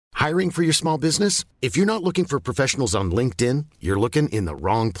Hiring for your small business? If you're not looking for professionals on LinkedIn, you're looking in the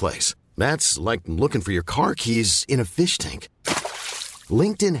wrong place. That's like looking for your car keys in a fish tank.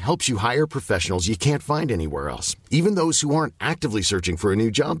 LinkedIn helps you hire professionals you can't find anywhere else, even those who aren't actively searching for a new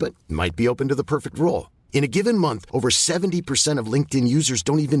job but might be open to the perfect role. In a given month, over 70% of LinkedIn users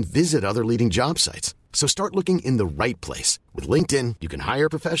don't even visit other leading job sites. So start looking in the right place. With LinkedIn, you can hire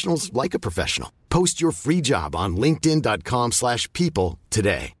professionals like a professional. Post your free job on linkedin.com/people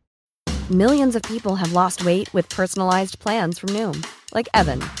today. Millions of people have lost weight with personalized plans from Noom. Like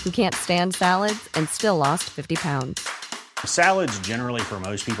Evan, who can't stand salads and still lost 50 pounds. Salads generally for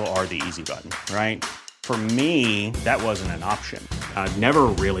most people are the easy button, right? For me, that wasn't an option. I never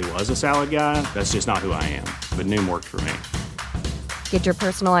really was a salad guy. That's just not who I am. But Noom worked for me. Get your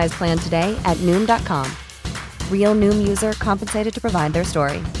personalized plan today at Noom.com. Real Noom user compensated to provide their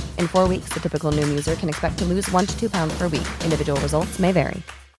story. In 4 weeks, the typical Noom user can expect to lose 1 to 2 pounds per week. Individual results may vary.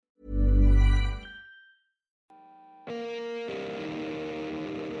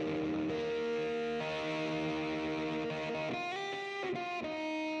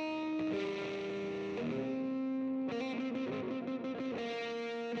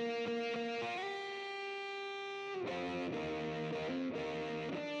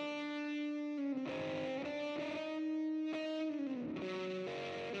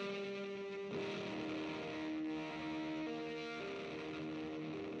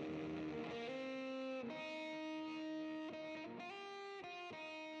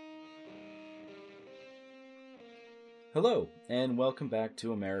 Hello, and welcome back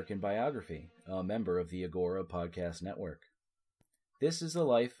to American Biography, a member of the Agora Podcast Network. This is the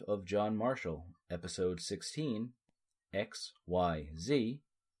life of John Marshall, Episode 16, XYZ,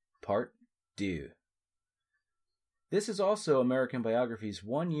 Part 2. This is also American Biography's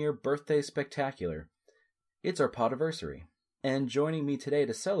one-year birthday spectacular. It's our podiversary. And joining me today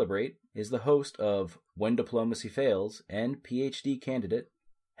to celebrate is the host of When Diplomacy Fails and PhD candidate,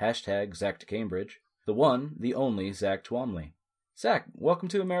 hashtag Zach to Cambridge, the one, the only Zach Twomley. Zach, welcome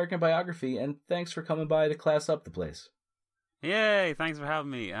to American Biography, and thanks for coming by to class up the place. Yay, thanks for having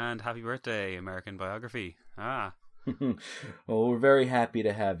me, and happy birthday, American Biography. Well, we're very happy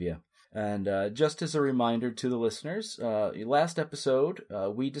to have you. And just as a reminder to the listeners, last episode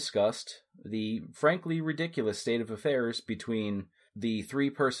we discussed the frankly ridiculous state of affairs between the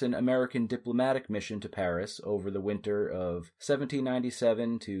 3-person American diplomatic mission to Paris over the winter of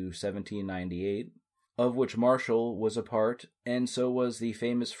 1797 to 1798, of which Marshall was a part, and so was the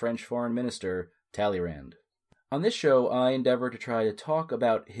famous French foreign minister, Talleyrand. On this show, I endeavor to try to talk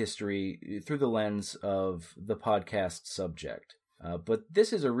about history through the lens of the podcast subject. But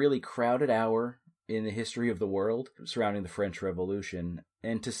this is a really crowded hour in the history of the world surrounding the French Revolution,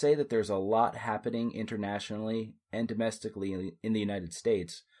 and to say that there's a lot happening internationally and domestically in the United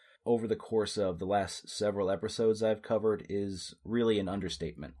States over the course of the last several episodes I've covered is really an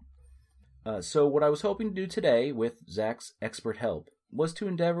understatement. So what I was hoping to do today, with Zach's expert help, was to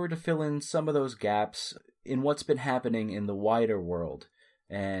endeavor to fill in some of those gaps in what's been happening in the wider world,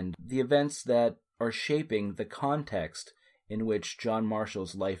 and the events that are shaping the context in which John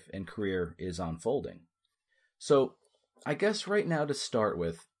Marshall's life and career is unfolding. So, I guess right now to start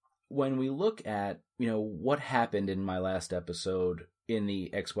with, when we look at, what happened in my last episode in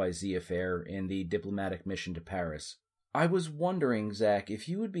the XYZ affair, in the diplomatic mission to Paris, I was wondering, Zach, if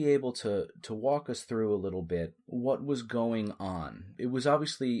you would be able to walk us through a little bit what was going on. It was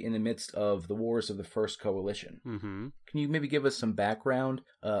obviously in the midst of the wars of the First Coalition. Mm-hmm. Can you maybe give us some background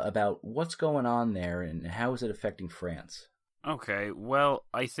about what's going on there and how is it affecting France? Okay, well,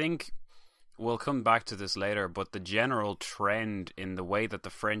 I think we'll come back to this later, but the general trend in the way that the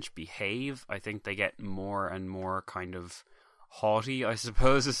French behave, I think they get more and more kind of haughty, I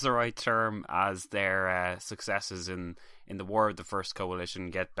suppose is the right term, as their successes in the War of the First Coalition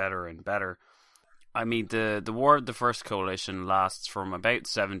get better and better. I mean, the War of the First Coalition lasts from about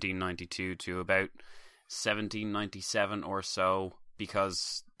 1792 to about 1797 or so,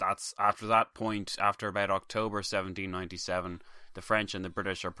 because that's after that point, after about October 1797, the French and the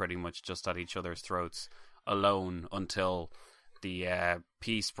British are pretty much just at each other's throats alone until the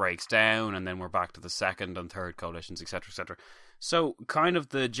peace breaks down, and then we're back to the second and third coalitions, etc., etc. So, kind of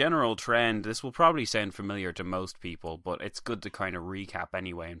the general trend, this will probably sound familiar to most people, but it's good to kind of recap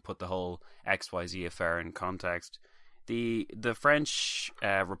anyway and put the whole XYZ affair in context. The French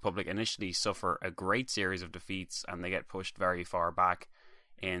Republic initially suffer a great series of defeats, and they get pushed very far back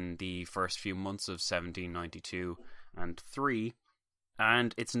in the first few months of 1792 and 3,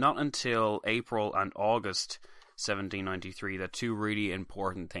 and it's not until April and August 1793 that two really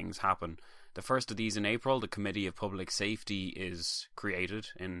important things happen. The first of these in April, the Committee of Public Safety is created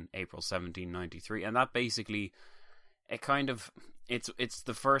in April 1793, and that basically, it's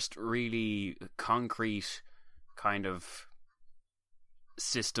the first really concrete kind of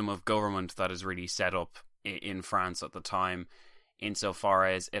system of government that is really set up in France at the time, insofar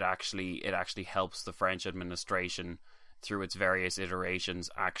as it actually helps the French administration through its various iterations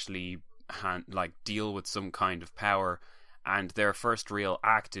actually deal with some kind of power. And their first real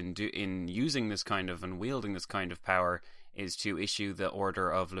act in using this kind of and wielding this kind of power is to issue the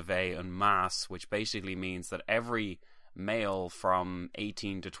Order of Levée en Masse, which basically means that every male from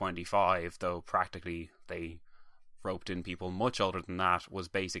 18 to 25, though practically they roped in people much older than that, was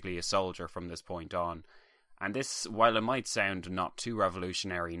basically a soldier from this point on. And this, while it might sound not too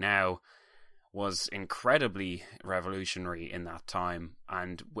revolutionary now, was incredibly revolutionary in that time.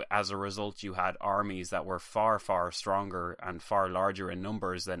 And as a result, you had armies that were far, far stronger and far larger in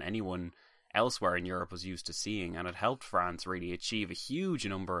numbers than anyone elsewhere in Europe was used to seeing. And it helped France really achieve a huge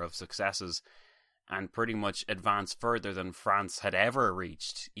number of successes and pretty much advance further than France had ever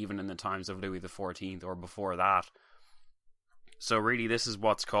reached, even in the times of Louis XIV or before that. So really, this is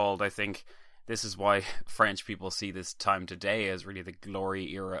what's called, I think, this is why French people see this time today as really the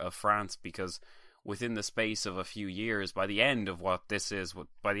glory era of France, because within the space of a few years, by the end of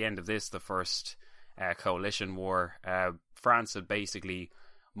the First Coalition War, France had basically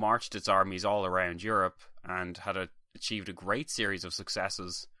marched its armies all around Europe and had achieved a great series of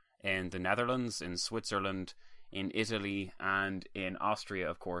successes in the Netherlands, in Switzerland, in Italy, and in Austria,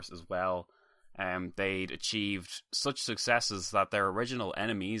 of course, as well. They'd achieved such successes that their original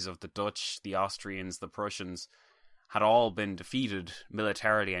enemies of the Dutch, the Austrians, the Prussians had all been defeated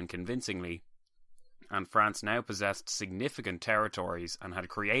militarily and convincingly, and France now possessed significant territories and had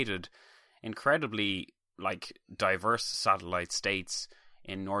created incredibly diverse satellite states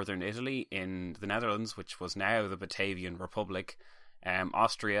in northern Italy, in the Netherlands, which was now the Batavian Republic.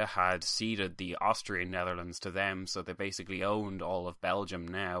 Austria had ceded the Austrian Netherlands to them, so they basically owned all of Belgium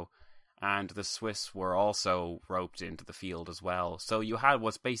now. And the Swiss were also roped into the field as well. So you had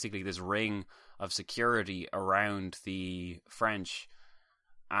what's basically this ring of security around the French.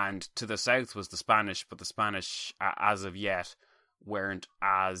 And to the south was the Spanish, but the Spanish, as of yet, weren't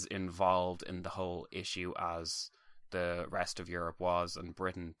as involved in the whole issue as the rest of Europe was, and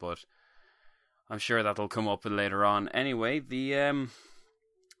Britain. But I'm sure that'll come up later on. Anyway, the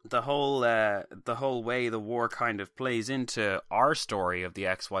whole way the war kind of plays into our story of the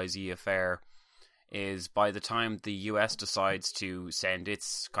XYZ affair is by the time the US decides to send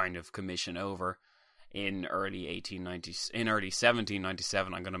its kind of commission over in early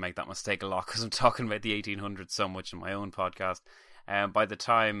 1797, I'm going to make that mistake a lot because I'm talking about the 1800s so much in my own podcast. By the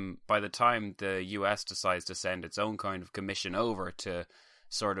time the US decides to send its own kind of commission over to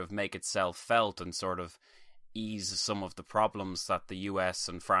sort of make itself felt and sort of ease some of the problems that the US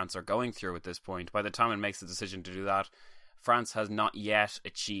and France are going through at this point. By the time it makes the decision to do that, France has not yet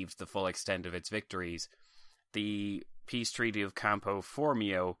achieved the full extent of its victories. The peace treaty of Campo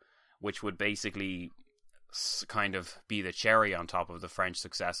Formio, which would basically kind of be the cherry on top of the French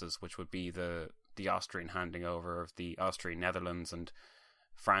successes, which would be the Austrian handing over of the Austrian Netherlands and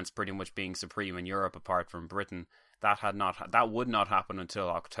France pretty much being supreme in Europe apart from Britain, that would not happen until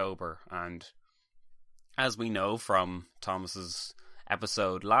October. And as we know from Thomas's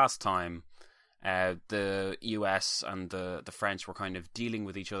episode last time, the US and the French were kind of dealing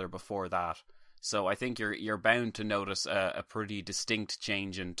with each other before that. So I think you're bound to notice a pretty distinct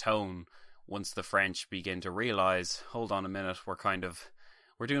change in tone once the French begin to realize, hold on a minute,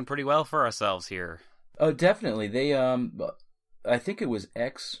 we're doing pretty well for ourselves here. Oh, definitely. They I think it was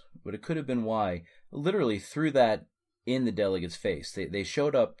X, but it could have been Y. Literally threw that in the delegates' face. They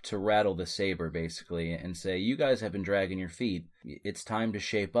showed up to rattle the saber, basically, and say, you guys have been dragging your feet. It's time to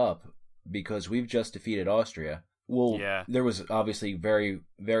shape up, because we've just defeated Austria. Well, yeah. There was obviously very,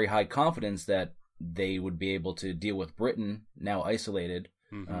 very high confidence that they would be able to deal with Britain, now isolated,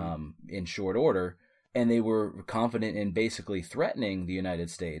 in short order, and they were confident in basically threatening the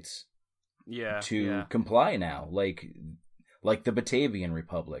United States to comply now, like the Batavian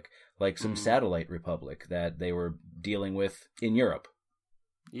Republic, like some satellite republic that they were dealing with in Europe.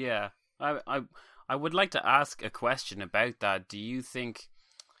 Yeah, I would like to ask a question about that. Do you think,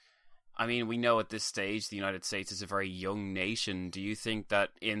 I mean, we know at this stage the United States is a very young nation. Do you think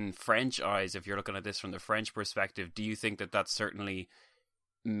that in French eyes, if you're looking at this from the French perspective, do you think that certainly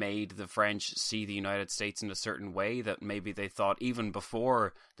made the French see the United States in a certain way that maybe they thought even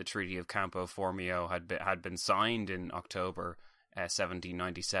before the Treaty of Campo Formio had been signed in October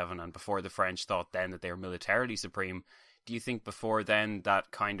 1797, and before the French thought then that they were militarily supreme? do you think before then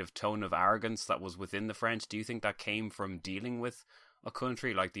that kind of tone of arrogance that was within the French, do you think that came from dealing with a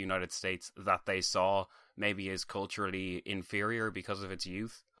country like the United States that they saw maybe as culturally inferior because of its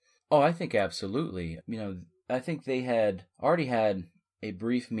youth? Oh, I think absolutely. I think they had already had a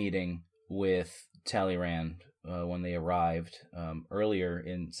brief meeting with Talleyrand when they arrived earlier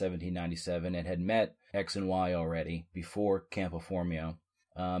in 1797, and had met X and Y already before Campo Formio,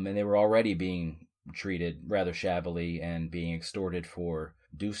 and they were already being treated rather shabbily and being extorted for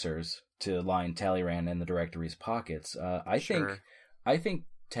douceurs to line Talleyrand and the Directory's pockets. I think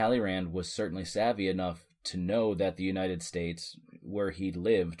Talleyrand was certainly savvy enough to know that the United States, where he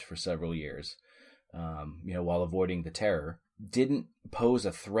lived for several years, while avoiding the terror, didn't pose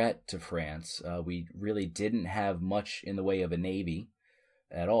a threat to France. We really didn't have much in the way of a navy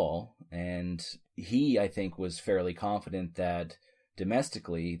at all, and he, I think, was fairly confident that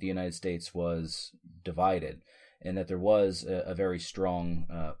domestically the United States was divided, and that there was a very strong,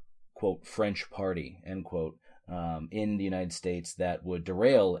 quote, French party, end quote, in the United States that would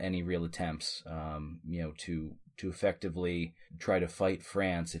derail any real attempts, to effectively try to fight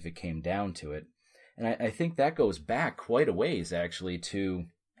France if it came down to it. And I think that goes back quite a ways, actually, to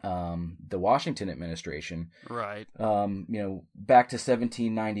the Washington administration. Right. Back to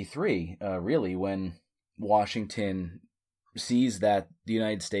 1793, really, when Washington sees that the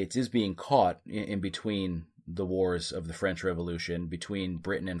United States is being caught in between the wars of the French Revolution, between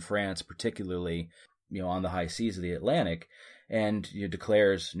Britain and France, particularly, on the high seas of the Atlantic, and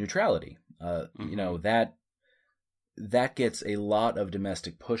declares neutrality. That gets a lot of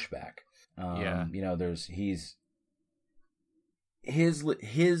domestic pushback.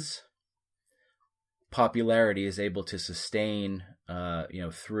 His popularity is able to sustain,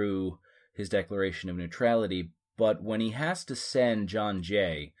 through his declaration of neutrality. But when he has to send John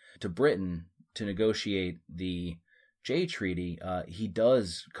Jay to Britain to negotiate the Jay Treaty, he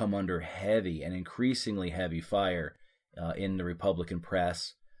does come under heavy and increasingly heavy fire in the Republican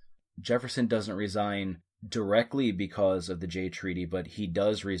press. Jefferson doesn't resign directly because of the Jay Treaty, but he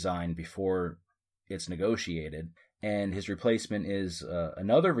does resign before it's negotiated. And his replacement is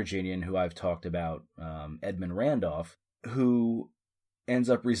another Virginian who I've talked about, Edmund Randolph, who ends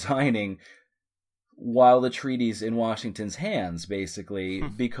up resigning while the treaty's in Washington's hands, basically,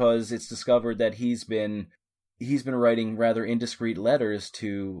 because it's discovered that he's been writing rather indiscreet letters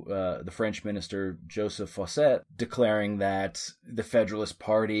to the French minister Joseph Fawcett, declaring that the Federalist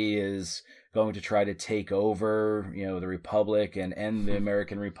Party is going to try to take over, the Republic and end the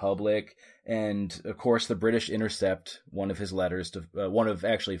American Republic. And of course, the British intercept one of his letters to one of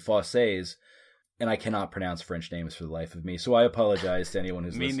actually Fawcett's, and I cannot pronounce French names for the life of me, so I apologize to anyone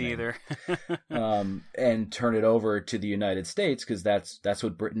who's listening. Me neither. And turn it over to the United States, because that's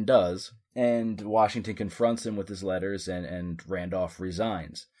what Britain does. And Washington confronts him with his letters, and Randolph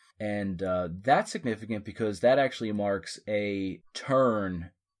resigns. And that's significant because that actually marks a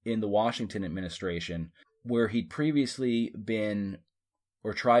turn in the Washington administration, where he'd previously been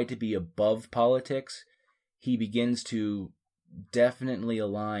or tried to be above politics. He begins to definitely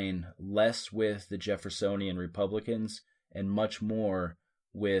align less with the Jeffersonian Republicans and much more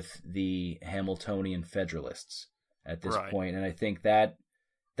with the Hamiltonian Federalists at this point. And I think that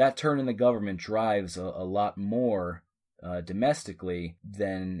turn in the government drives a lot more domestically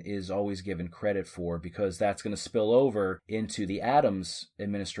than is always given credit for, because that's going to spill over into the Adams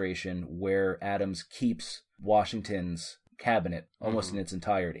administration, where Adams keeps Washington's cabinet almost in its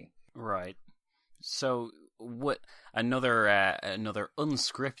entirety. Right. So what another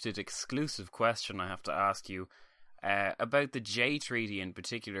unscripted exclusive question I have to ask you about the Jay Treaty in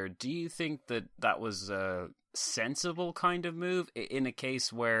particular. Do you think that was a sensible kind of move in a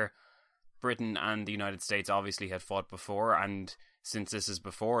case where Britain and the United States obviously had fought before, and since this is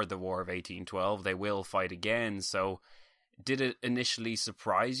before the War of 1812, they will fight again? So did it initially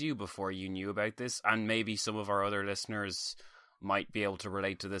surprise you before you knew about this? And maybe some of our other listeners might be able to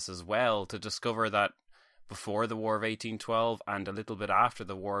relate to this as well, to discover that before the War of 1812 and a little bit after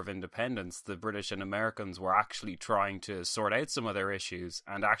the War of Independence, the British and Americans were actually trying to sort out some of their issues,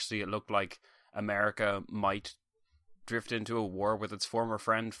 and actually it looked like America might drift into a war with its former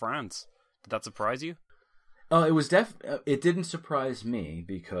friend France. Did that surprise you? It didn't surprise me,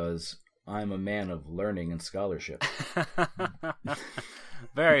 because I'm a man of learning and scholarship.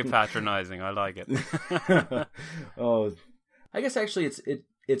 Very patronizing. I like it. Oh, I guess actually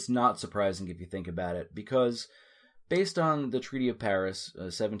it's not surprising if you think about it, because based on the Treaty of Paris,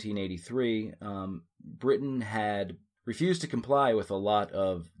 1783, Britain had refused to comply with a lot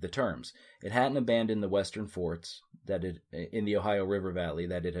of the terms. It hadn't abandoned the western forts in the Ohio River Valley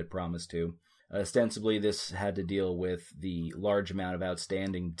that it had promised to. Ostensibly, this had to deal with the large amount of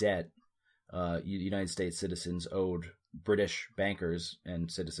outstanding debt United States citizens owed British bankers and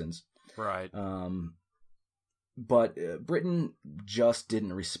citizens. Right. But Britain just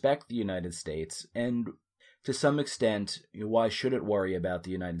didn't respect the United States, and to some extent, why should it worry about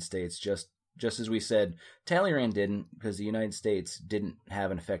the United States? Just as we said, Talleyrand didn't, because the United States didn't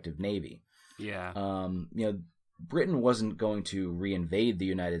have an effective navy. Yeah. Britain wasn't going to reinvade the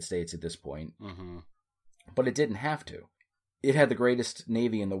United States at this point, but it didn't have to. It had the greatest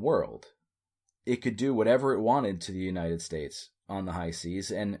navy in the world. It could do whatever it wanted to the United States on the high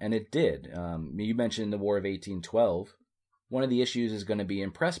seas, and it did. You mentioned the War of 1812. One of the issues is going to be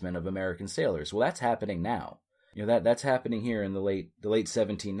impressment of American sailors. Well, that's happening now. That's happening here in the late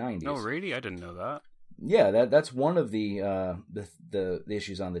 1790s. Oh, really? I didn't know that. Yeah, that's one of the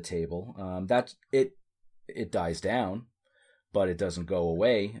issues on the table. That it dies down, but it doesn't go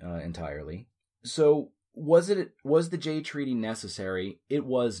away entirely. So was the Jay Treaty necessary? It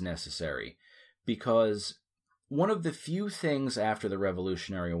was necessary, because one of the few things after the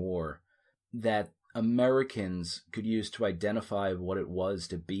Revolutionary War that Americans could use to identify what it was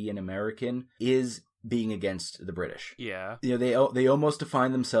to be an American is being against the British. Yeah. They almost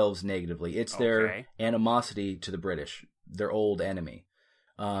define themselves negatively. It's their animosity to the British, their old enemy.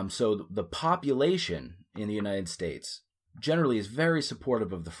 So the population in the United States generally is very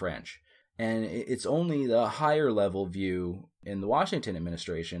supportive of the French. And it's only the higher level view in the Washington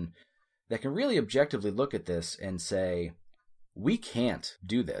administration that can really objectively look at this and say, we can't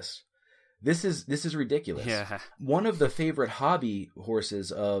do this. This is ridiculous. Yeah. One of the favorite hobby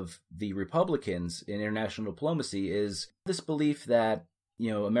horses of the Republicans in international diplomacy is this belief that,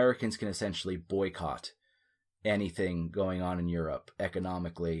 Americans can essentially boycott anything going on in Europe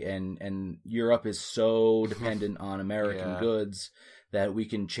economically, and Europe is so dependent on American goods that we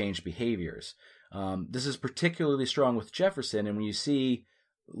can change behaviors. This is particularly strong with Jefferson, and when you see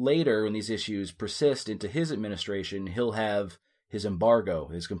later when these issues persist into his administration, he'll have his embargo,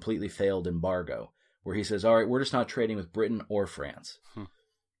 his completely failed embargo, where he says, all right, we're just not trading with Britain or France.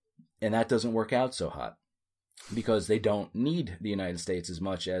 And that doesn't work out so hot, because they don't need the United States as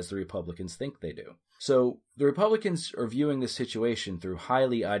much as the Republicans think they do. So the Republicans are viewing this situation through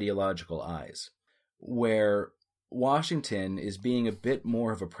highly ideological eyes, where Washington is being a bit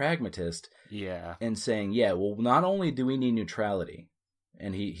more of a pragmatist and saying, well, not only do we need neutrality,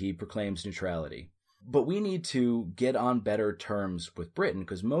 and he proclaims neutrality, but we need to get on better terms with Britain,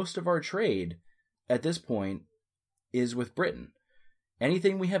 because most of our trade at this point is with Britain.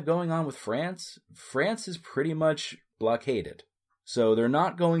 Anything we have going on with France is pretty much blockaded. So they're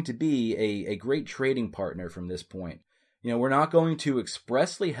not going to be a great trading partner from this point. We're not going to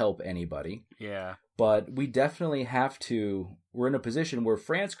expressly help anybody. Yeah. But we definitely have to. We're in a position where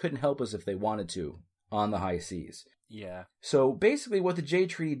France couldn't help us if they wanted to on the high seas. Yeah. So basically what the Jay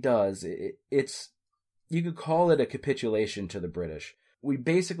Treaty does, it's, you could call it a capitulation to the British. We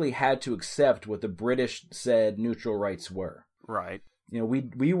basically had to accept what the British said neutral rights were. Right.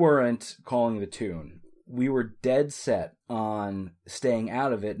 We weren't calling the tune. We were dead set on staying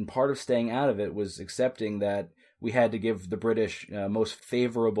out of it, and part of staying out of it was accepting that we had to give the British most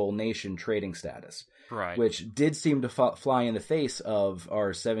favorable nation trading status. Right. Which did seem to fly in the face of our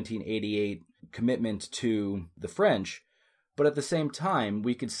 1788 commitment to the French, but at the same time,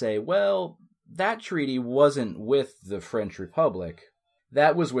 we could say, well, that treaty wasn't with the French Republic.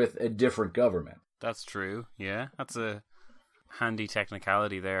 That was with a different government. That's true, yeah. That's a handy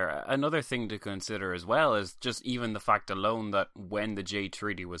technicality there. Another thing to consider as well is just even the fact alone that when the Jay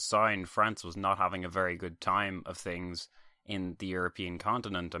Treaty was signed, France was not having a very good time of things in the European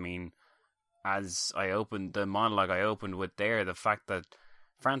continent. I mean, as I opened the monologue I opened with there, the fact that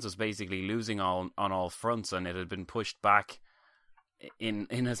France was basically losing on all fronts, and it had been pushed back in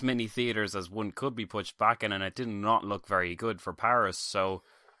as many theaters as one could be pushed back in, and it did not look very good for Paris. So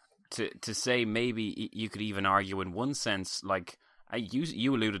to say maybe you could even argue in one sense, like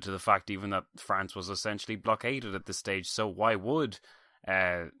you alluded to the fact even that France was essentially blockaded at this stage. So why would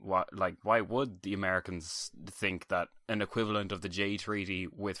the Americans think that an equivalent of the Jay Treaty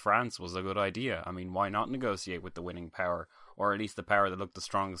with France was a good idea? I mean, why not negotiate with the winning power, or at least the power that looked the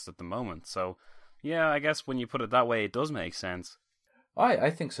strongest at the moment? So, yeah, I guess when you put it that way, it does make sense. I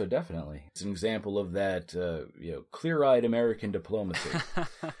think so, definitely. It's an example of that, clear-eyed American diplomacy.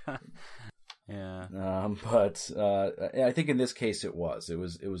 Yeah. But I think in this case it was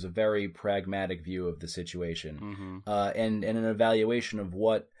a very pragmatic view of the situation, and an evaluation of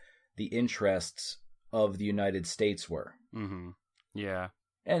what the interests of the United States were. Yeah.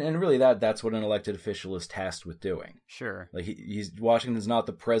 And really that's what an elected official is tasked with doing. Sure. Like Washington's not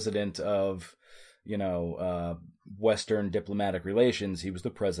the president of, Western diplomatic relations. He was the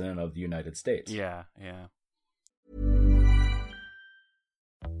president of the United States. Yeah.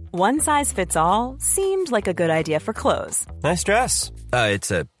 One size fits all seemed like a good idea for clothes. Nice dress.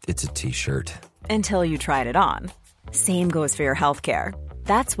 It's a t-shirt. Until you tried it on. Same goes for your healthcare.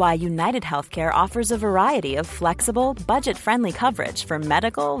 That's why United Healthcare offers a variety of flexible, budget-friendly coverage for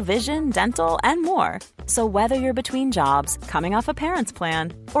medical, vision, dental, and more. So whether you're between jobs, coming off a parent's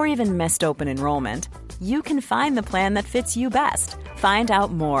plan, or even missed open enrollment, you can find the plan that fits you best. Find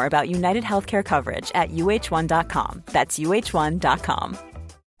out more about United Healthcare coverage at uh1.com. That's uh1.com.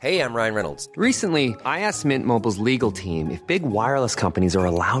 Hey, I'm Ryan Reynolds. Recently, I asked Mint Mobile's legal team if big wireless companies are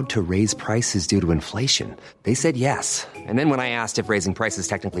allowed to raise prices due to inflation. They said yes. And then when I asked if raising prices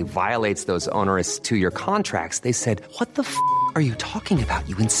technically violates those onerous two-year contracts, they said, "What the f*** are you talking about,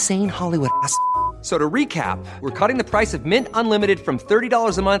 you insane Hollywood ass?" So to recap, we're cutting the price of Mint Unlimited from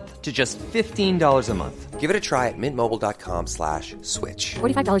 $30 a month to just $15 a month. Give it a try at mintmobile.com/switch.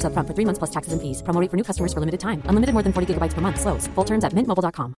 $45 up front for 3 months plus taxes and fees. Promo rate for new customers for limited time. Unlimited more than 40 gigabytes per month. Slows full terms at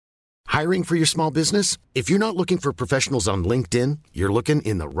mintmobile.com. Hiring for your small business? If you're not looking for professionals on LinkedIn, you're looking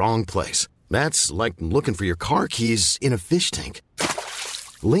in the wrong place. That's like looking for your car keys in a fish tank.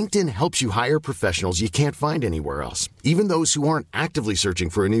 LinkedIn helps you hire professionals you can't find anywhere else, even those who aren't actively searching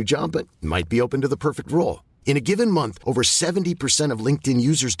for a new job but might be open to the perfect role. In a given month, over 70% of LinkedIn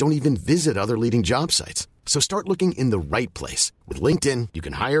users don't even visit other leading job sites. So start looking in the right place. With LinkedIn, you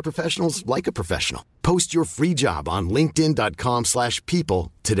can hire professionals like a professional. Post your free job on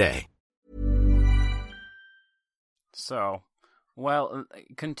linkedin.com/people today. So, well,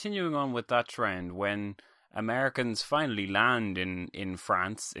 continuing on with that trend, when Americans finally land in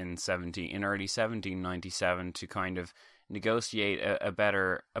France in early 1797 to kind of negotiate a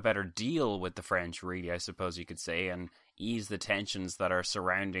better deal with the French, really, I suppose you could say, and ease the tensions that are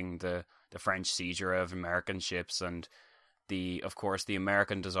surrounding the French seizure of American ships and of course the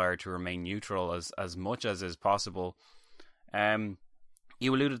American desire to remain neutral as much as is possible.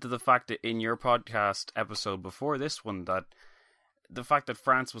 You alluded to the fact that in your podcast episode before this one that the fact that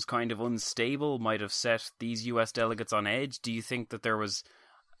France was kind of unstable might have set these US delegates on edge. Do you think that there was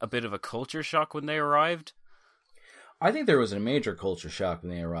a bit of a culture shock when they arrived? I think there was a major culture shock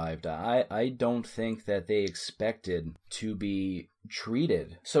when they arrived. I don't think that they expected to be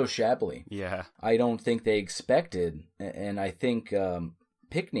treated so shabbily. Yeah. I don't think they expected, and I think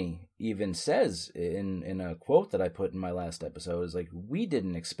Pickney even says in a quote that I put in my last episode, is like, we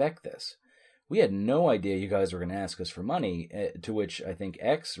didn't expect this. We had no idea you guys were going to ask us for money, to which I think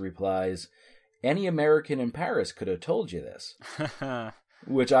X replies, any American in Paris could have told you this,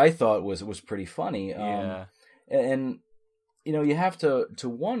 which I thought was pretty funny. Yeah. And, you have to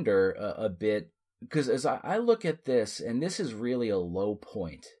wonder a bit, because as I look at this, and this is really a low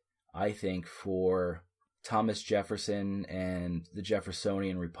point, I think, for Thomas Jefferson and the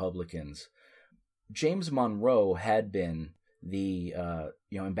Jeffersonian Republicans. James Monroe had been the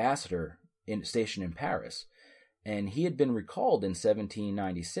ambassador stationed in Paris, and he had been recalled in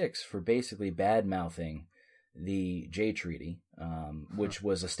 1796 for basically bad-mouthing the Jay Treaty, which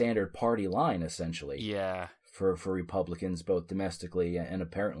was a standard party line, essentially, for Republicans, both domestically and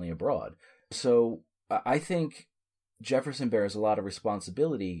apparently abroad. So I think Jefferson bears a lot of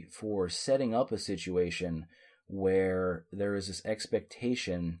responsibility for setting up a situation where there is this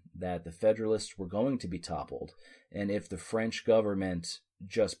expectation that the Federalists were going to be toppled, and if the French government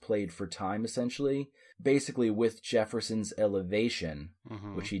just played for time, essentially, basically with Jefferson's elevation,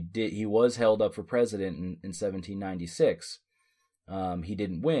 which he was held up for president in 1796. He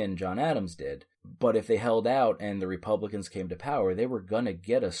didn't win, John Adams did, but if they held out and the Republicans came to power, they were gonna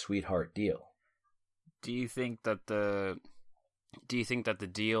get a sweetheart deal. Do you think that the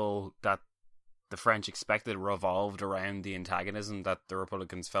deal that the French expected revolved around the antagonism that the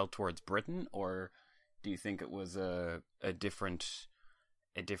Republicans felt towards Britain, or do you think it was a different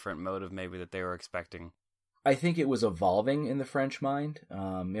motive maybe that they were expecting? I think it was evolving in the French mind.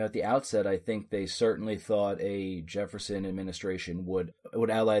 At the outset, I think they certainly thought a Jefferson administration would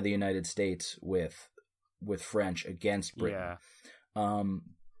ally the United States with French against Britain. Yeah.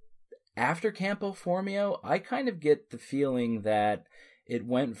 After Campo Formio, I kind of get the feeling that it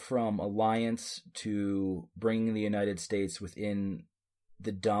went from alliance to bringing the United States within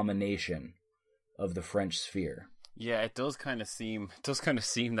the domination of the French sphere. Yeah, it does kind of seem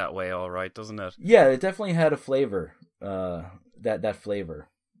that way, all right, doesn't it? Yeah, it definitely had a flavor, that flavor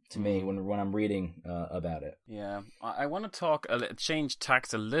to me when I'm reading about it. Yeah, I want to change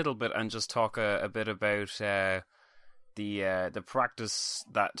tacks a little bit and just talk a bit about the practice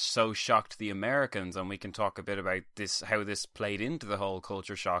that so shocked the Americans, and we can talk a bit about this, how this played into the whole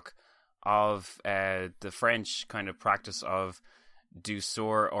culture shock of the French kind of practice of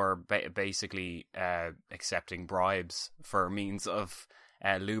douceur, or basically accepting bribes for means of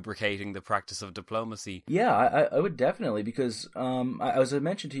lubricating the practice of diplomacy. Yeah, I would definitely, because as I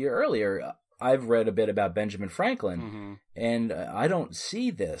mentioned to you earlier, I've read a bit about Benjamin Franklin, and I don't see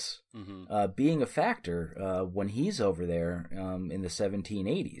this being a factor when he's over there in the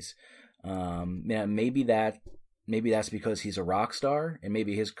 1780s. Maybe that's because he's a rock star, and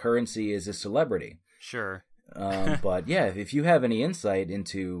maybe his currency is a celebrity. Sure. But yeah, if you have any insight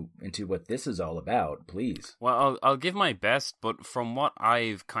into what this is all about, please. Well, I'll give my best, but from what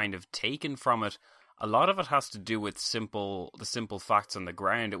I've kind of taken from it, a lot of it has to do with the simple facts on the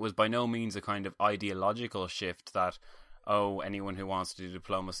ground. It was by no means a kind of ideological shift that, anyone who wants to do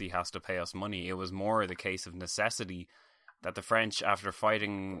diplomacy has to pay us money. It was more the case of necessity that the French, after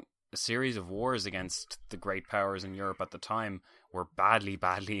fighting a series of wars against the great powers in Europe at the time, were badly,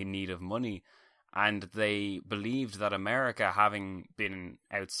 badly in need of money. And they believed that America, having been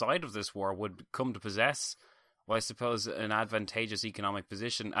outside of this war, would come to possess, well, I suppose, an advantageous economic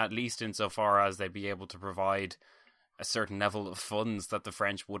position, at least insofar as they'd be able to provide a certain level of funds that the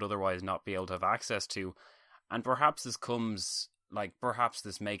French would otherwise not be able to have access to. And perhaps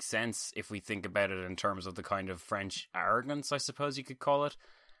this makes sense if we think about it in terms of the kind of French arrogance, I suppose you could call it,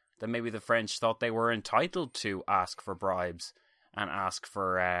 that maybe the French thought they were entitled to ask for bribes and ask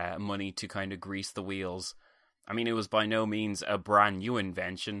for money to kind of grease the wheels. I mean, it was by no means a brand new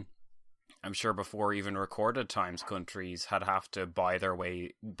invention. I'm sure before even recorded times, countries had have to buy their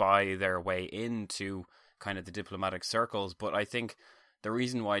way into kind of the diplomatic circles. But I think the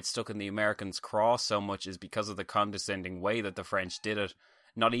reason why it stuck in the Americans' craw so much is because of the condescending way that the French did it.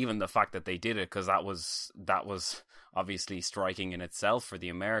 Not even the fact that they did it, because that was obviously striking in itself for the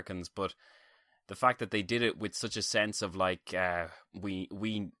Americans, but the fact that they did it with such a sense of like, you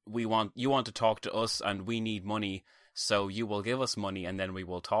want to talk to us and we need money, so you will give us money and then we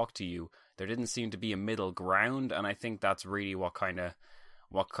will talk to you. There didn't seem to be a middle ground, and I think that's really what kind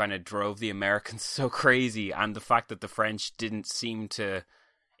of drove the Americans so crazy. And the fact that the French didn't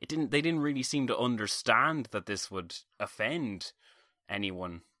really seem to understand that this would offend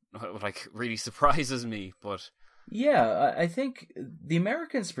anyone, like, really surprises me. But yeah, I think the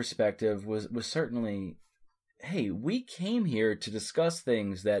Americans' perspective was certainly, hey, we came here to discuss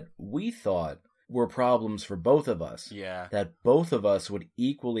things that we thought were problems for both of us. Yeah. That both of us would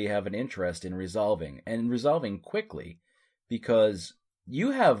equally have an interest in resolving, and resolving quickly, because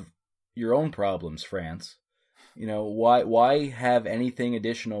you have your own problems, France. You know, why have anything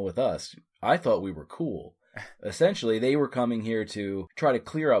additional with us? I thought we were cool. Essentially, they were coming here to try to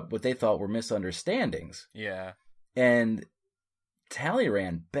clear up what they thought were misunderstandings. Yeah. And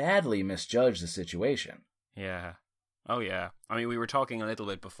Talleyrand badly misjudged the situation. Yeah. Oh, yeah. I mean, we were talking a little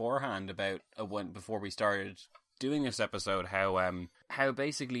bit beforehand about, before we started doing this episode, how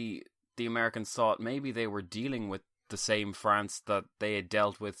basically the Americans thought maybe they were dealing with the same France that they had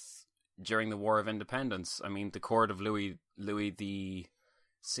dealt with during the War of Independence. I mean, the court of Louis the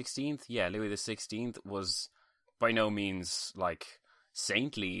 16th, Louis the 16th was by no means like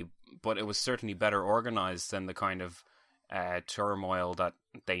saintly, but it was certainly better organized than the kind of turmoil that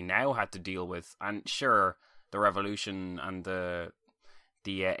they now had to deal with. And sure, the revolution and the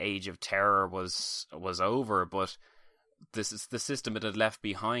age of terror was over, but the system it had left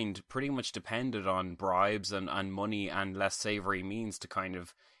behind pretty much depended on bribes and money and less savory means to kind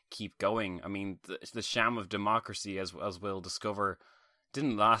of keep going. I mean, the sham of democracy, as we'll discover,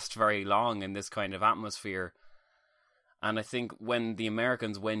 didn't last very long in this kind of atmosphere. And I think when the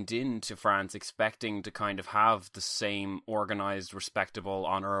Americans went into France expecting to kind of have the same organized, respectable,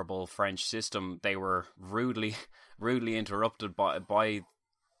 honorable French system, they were rudely interrupted by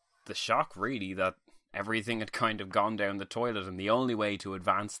the shock, really, that everything had kind of gone down the toilet, and the only way to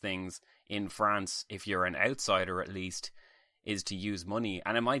advance things in France, if you're an outsider at least, is to use money.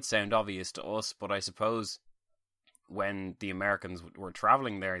 And it might sound obvious to us, but I suppose when the Americans were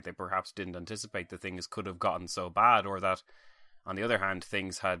traveling there, they perhaps didn't anticipate that things could have gotten so bad, or that, on the other hand,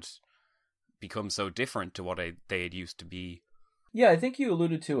 things had become so different to what they had used to be. Yeah, I think you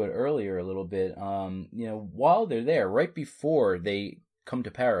alluded to it earlier a little bit. While they're there, right before they come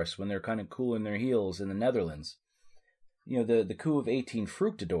to Paris, when they're kind of cooling their heels in the Netherlands, the coup of 18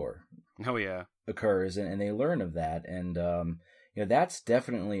 Fructidor occurs, and they learn of that, and that's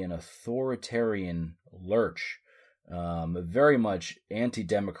definitely an authoritarian lurch. A very much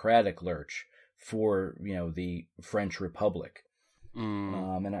anti-democratic lurch for the French Republic,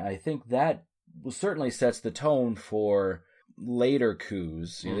 and I think that certainly sets the tone for later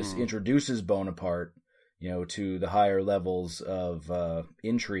coups. This introduces Bonaparte, to the higher levels of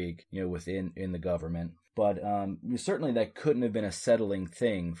intrigue, within the government. But certainly that couldn't have been a settling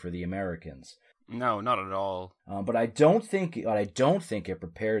thing for the Americans. No, not at all. But I don't think it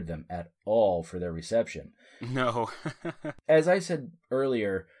prepared them at all for their reception. No. As I said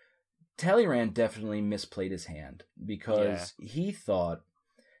earlier, Talleyrand definitely misplayed his hand because he thought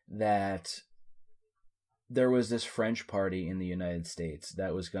that there was this French party in the United States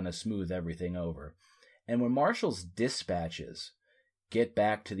that was going to smooth everything over. And when Marshall's dispatches get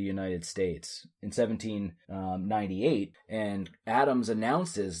back to the United States in 1798, and Adams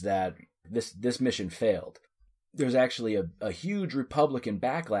announces that this mission failed, there's actually a huge Republican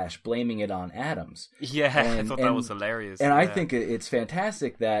backlash blaming it on Adams. Yeah, I thought that was hilarious. And I think it's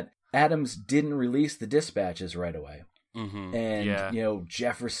fantastic that Adams didn't release the dispatches right away. Mm-hmm. And,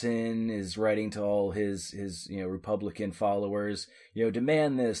 Jefferson is writing to all his Republican followers,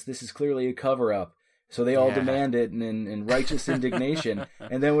 demand this. This is clearly a cover-up. So they all demand it in righteous indignation.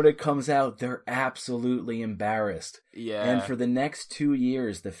 And then when it comes out, they're absolutely embarrassed. Yeah. And for the next 2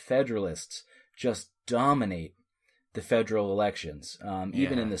 years, the Federalists just dominate the federal elections,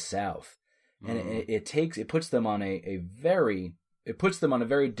 even in the South. And it puts them on a very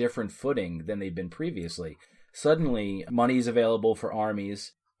different footing than they'd been previously. Suddenly, money is available for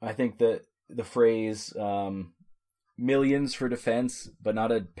armies. I think that the phrase "millions for defense, but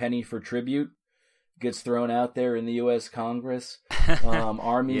not a penny for tribute" gets thrown out there in the U.S. Congress.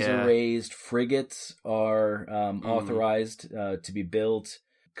 Armies are raised. Frigates are authorized to be built.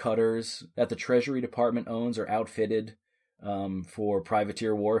 Cutters that the Treasury Department owns are outfitted for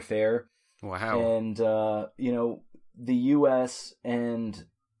privateer warfare. Wow. And, the U.S. and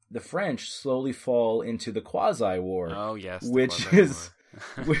the French slowly fall into the quasi-war. Oh, yes. Which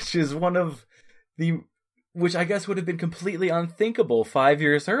is one of the... which I guess would have been completely unthinkable 5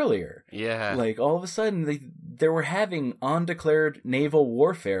 years earlier. Yeah. Like, all of a sudden, they were having undeclared naval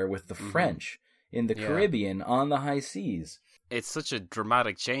warfare with the French in the Caribbean on the high seas. It's such a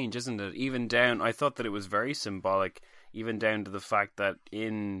dramatic change, isn't it? I thought that it was very symbolic, even down to the fact that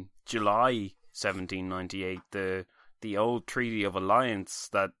in July 1798, the old Treaty of Alliance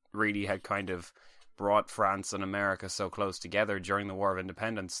that really had kind of brought France and America so close together during the War of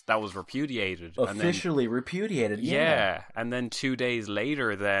Independence, that was repudiated. Officially repudiated, yeah. And then 2 days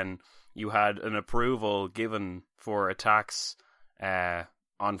later, then, you had an approval given for attacks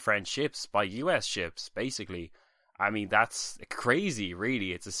on French ships by US ships, basically. I mean, that's crazy,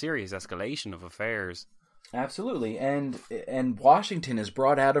 really. It's a serious escalation of affairs. Absolutely. And Washington is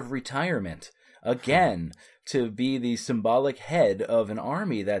brought out of retirement again to be the symbolic head of an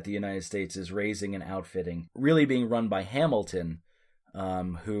army that the United States is raising and outfitting, really being run by Hamilton,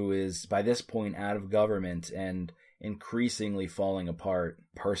 who is by this point out of government and increasingly falling apart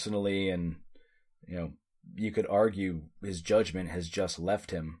personally. And, you could argue his judgment has just left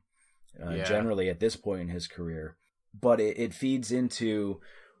him generally at this point in his career. But it feeds into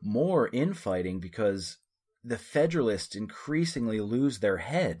more infighting because the Federalists increasingly lose their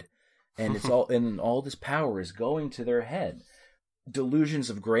head. And all this power is going to their head. Delusions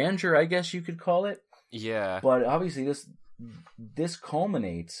of grandeur, I guess you could call it. Yeah. But obviously this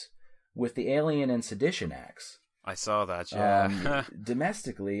culminates with the Alien and Sedition Acts. I saw that, yeah.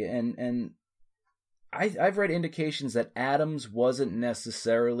 Domestically, and I've read indications that Adams wasn't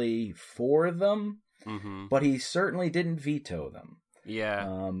necessarily for them, but he certainly didn't veto them. Yeah.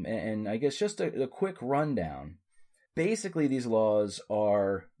 And I guess just a quick rundown. Basically, these laws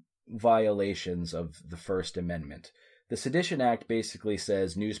are violations of the First Amendment. The Sedition Act basically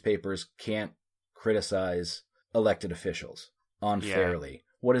says newspapers can't criticize elected officials unfairly. Yeah.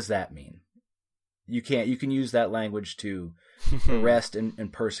 What does that mean? You can use that language to arrest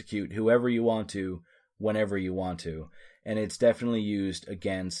and persecute whoever you want to, whenever you want to. And it's definitely used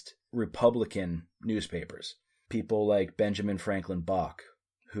against Republican newspapers. People like Benjamin Franklin Bach,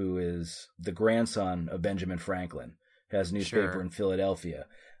 who is the grandson of Benjamin Franklin, has a newspaper in Philadelphia.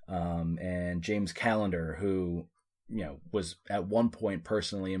 And James Callender, who, was at one point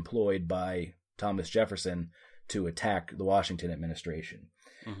personally employed by Thomas Jefferson to attack the Washington administration.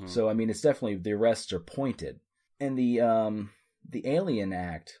 Mm-hmm. So, I mean, it's definitely, the arrests are pointed. And the Alien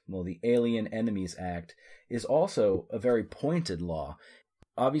Act, the Alien Enemies Act, is also a very pointed law.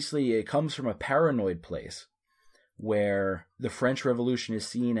 Obviously, it comes from a paranoid place where the French Revolution is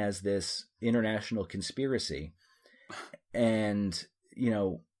seen as this international conspiracy. And,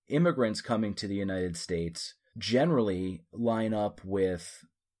 immigrants coming to the United States generally line up with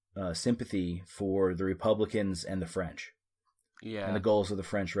sympathy for the Republicans and the French. Yeah. And the goals of the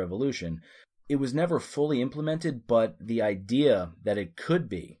French Revolution. it was never fully implemented, but the idea that it could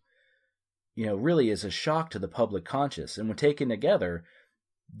be, really is a shock to the public conscience. And when taken together,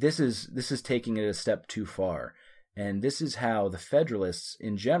 this is taking it a step too far. And this is how the Federalists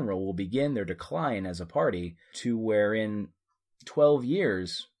in general will begin their decline as a party, to where in 12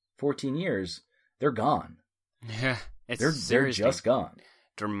 years, 14 years, they're gone. Yeah, they're just gone.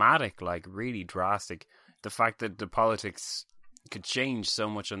 Dramatic, like really drastic. The fact that the politics could change so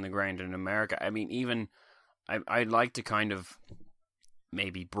much on the ground in America. I mean, even I'd like to kind of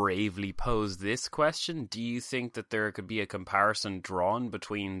maybe bravely pose this question. Do you think that there could be a comparison drawn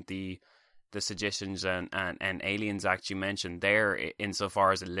between the Seditions and Aliens Act you mentioned there,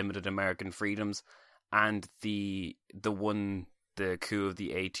 insofar as it limited American freedoms, and the coup of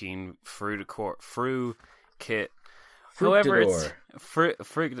the 18 however it's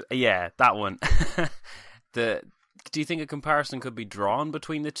yeah, that one. Do you think a comparison could be drawn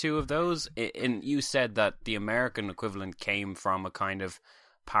between the two of those? And you said that the American equivalent came from a kind of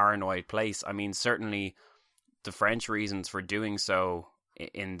paranoid place. I mean, certainly the French reasons for doing so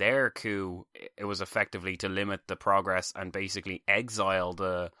in their coup, it was effectively to limit the progress and basically exile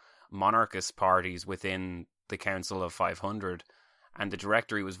the monarchist parties within the Council of 500. And the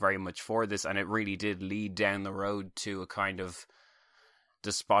Directory was very much for this, and it really did lead down the road to a kind of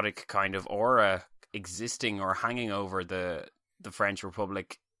despotic kind of aura existing or hanging over the French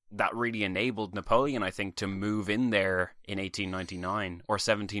Republic that really enabled Napoleon, I think, to move in there in 1899, or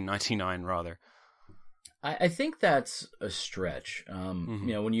 1799 rather. I think that's a stretch.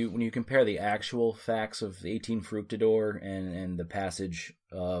 When you compare the actual facts of the 18 Fructidor and the passage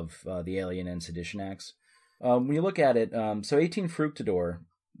of the Alien and Sedition Acts, when you look at it, so 18 Fructidor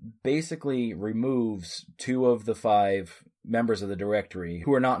basically removes 2 of the 5 members of the Directory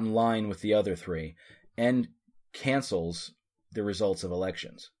who are not in line with the other 3, and cancels the results of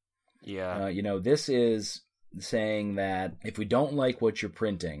elections. Yeah. This is saying that if we don't like what you're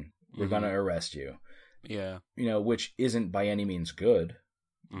printing, we're going to arrest you. Yeah. Which isn't by any means good,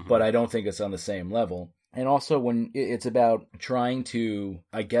 but I don't think it's on the same level. And also when it's about trying to,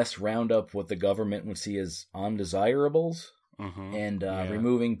 I guess, round up what the government would see as undesirables, and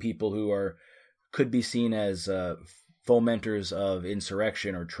removing people who could be seen as fomenters of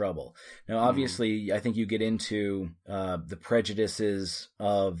insurrection or trouble. Now, obviously, I think you get into the prejudices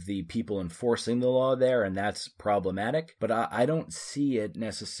of the people enforcing the law there, and that's problematic. But I don't see it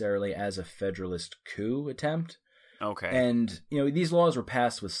necessarily as a Federalist coup attempt. Okay. And, these laws were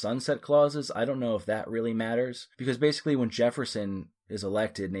passed with sunset clauses. I don't know if that really matters, because basically when Jefferson is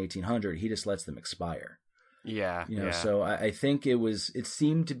elected in 1800, he just lets them expire. Yeah. So I think it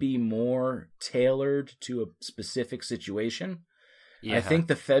seemed to be more tailored to a specific situation. Yeah. I think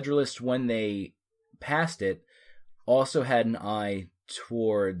the Federalists, when they passed it, also had an eye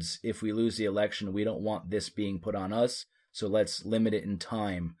towards, if we lose the election, we don't want this being put on us, so let's limit it in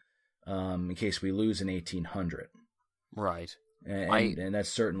time in case we lose in 1800. Right. And that's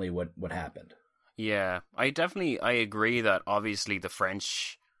certainly what happened. Yeah. I agree that obviously the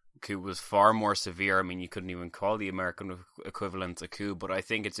French coup was far more severe. I mean, you couldn't even call the American equivalent a coup, but I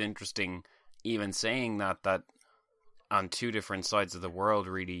think it's interesting even saying that on 2 different sides of the world,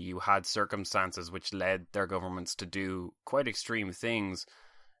 really, you had circumstances which led their governments to do quite extreme things.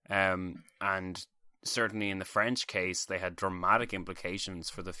 And certainly in the French case, they had dramatic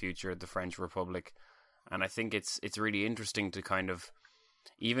implications for the future of the French Republic. And I think it's really interesting to kind of,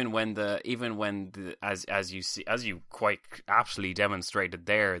 even when as you quite aptly demonstrated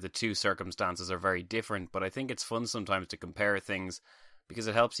there, the 2 circumstances are very different. But I think it's fun sometimes to compare things, because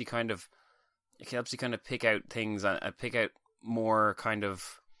it helps you kind of pick out things and pick out more kind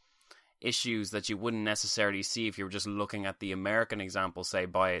of issues that you wouldn't necessarily see if you were just looking at the American example, say,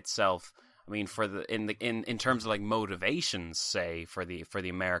 by itself. I mean, in terms of like motivations, say, for the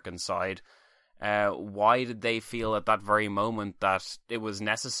American side. Why did they feel at that very moment that it was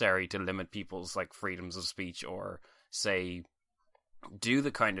necessary to limit people's like freedoms of speech, or say do the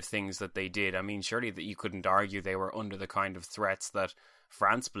kind of things that they did? I mean, surely that you couldn't argue they were under the kind of threats that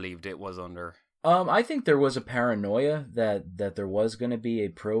France believed it was under. I think there was a paranoia that there was going to be a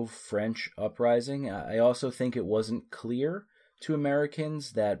pro-French uprising. I also think it wasn't clear to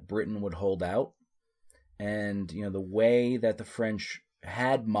Americans that Britain would hold out, and the way that the French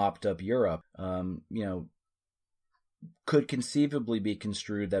had mopped up Europe, could conceivably be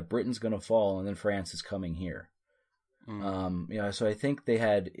construed that Britain's going to fall and then France is coming here. So I think they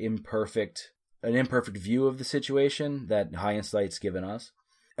had an imperfect view of the situation that hindsight's given us.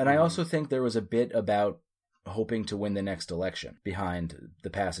 And I also think there was a bit about hoping to win the next election behind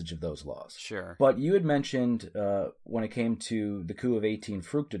the passage of those laws. Sure. But you had mentioned when it came to the coup of 18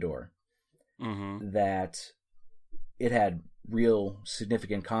 Fructidor, that it had real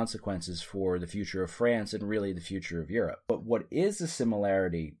significant consequences for the future of France and really the future of Europe. But what is the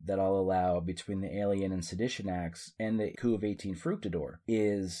similarity that I'll allow between the Alien and Sedition Acts and the coup of 18 Fructidor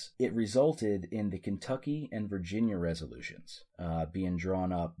is it resulted in the Kentucky and Virginia resolutions being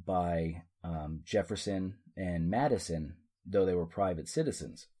drawn up by Jefferson and Madison, though they were private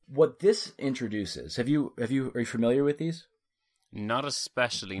citizens. What this introduces, are you familiar with these? Not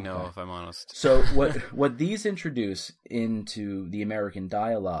especially, no, if I'm honest. So what these introduce into the American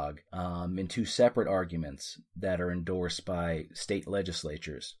dialogue in two separate arguments that are endorsed by state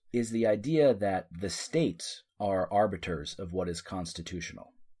legislatures is the idea that the states are arbiters of what is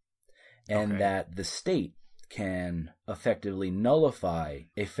constitutional, and that the state can effectively nullify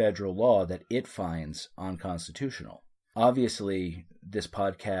a federal law that it finds unconstitutional. Obviously, this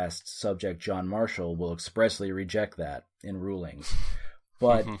podcast's subject, John Marshall, will expressly reject that in rulings.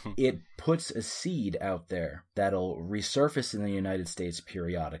 But it puts a seed out there that'll resurface in the United States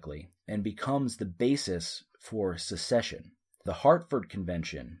periodically and becomes the basis for secession. The Hartford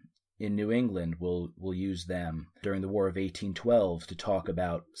Convention in New England will use them during the War of 1812 to talk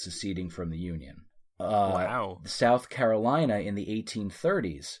about seceding from the Union. Wow. South Carolina in the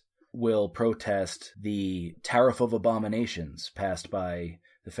 1830s will protest the Tariff of Abominations passed by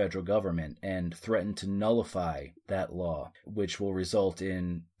the federal government and threaten to nullify that law, which will result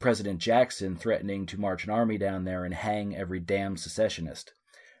in President Jackson threatening to march an army down there and hang every damn secessionist.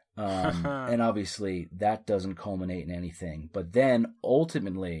 And obviously that doesn't culminate in anything. But then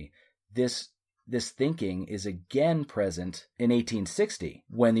ultimately this thinking is again present in 1860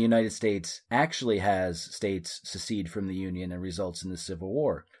 when the United States actually has states secede from the Union and results in the Civil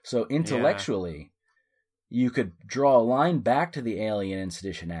War. So intellectually, you could draw a line back to the Alien and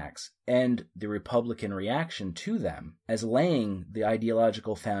Sedition Acts and the Republican reaction to them as laying the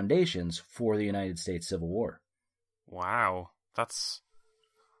ideological foundations for the United States Civil War. Wow.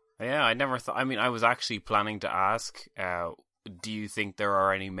 I never thought... I mean, I was actually planning to ask... do you think there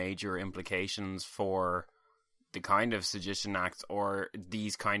are any major implications for the kind of Sedition Acts or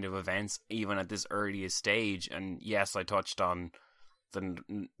these kind of events, even at this earliest stage? And yes, I touched on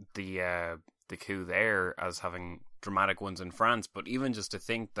the coup there as having dramatic ones in France, but even just to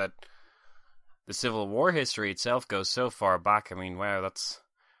think that the Civil War history itself goes so far back, I mean, wow, that's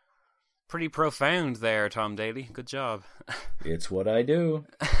pretty profound there, Tom Daly. Good job. It's what I do.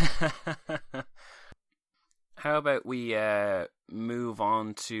 How about we move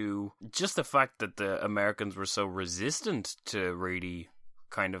on to just the fact that the Americans were so resistant to really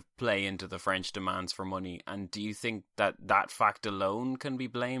kind of play into the French demands for money? And do you think that that fact alone can be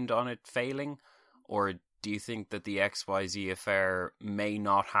blamed on it failing? Or do you think that the XYZ affair may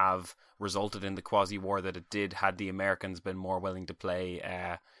not have resulted in the quasi-war that it did had the Americans been more willing to play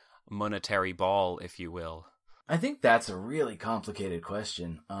monetary ball, if you will? I think that's a really complicated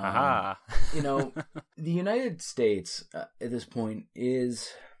question. You know, the United States at this point is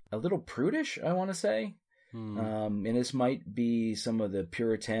a little prudish, I want to say. And this might be some of the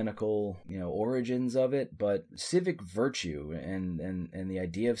puritanical, origins of it, but civic virtue and the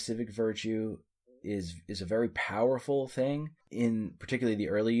idea of civic virtue is a very powerful thing in particularly the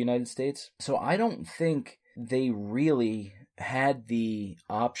early United States. So I don't think they really had the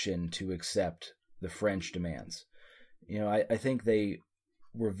option to accept the French demands. I think they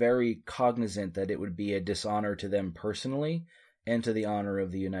were very cognizant that it would be a dishonor to them personally and to the honor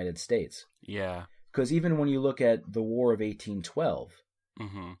of the United States. Yeah. Because even when you look at the War of 1812,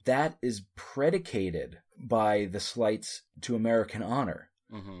 that is predicated by the slights to American honor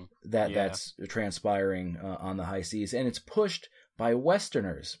that's transpiring on the high seas. And it's pushed by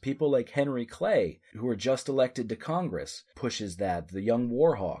Westerners. People like Henry Clay, who were just elected to Congress, pushes that. The young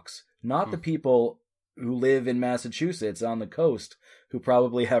war hawks, not the people who live in Massachusetts on the coast, who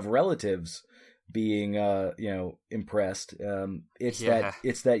probably have relatives being, impressed. It's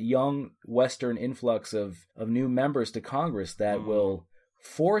that young Western influx of new members to Congress that will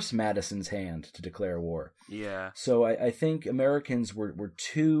force Madison's hand to declare war. Yeah. So I think Americans were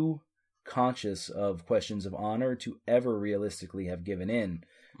too conscious of questions of honor to ever realistically have given in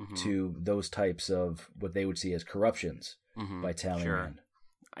to those types of what they would see as corruptions by Talleyrand.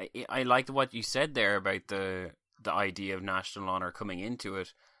 I liked what you said there about the idea of national honor coming into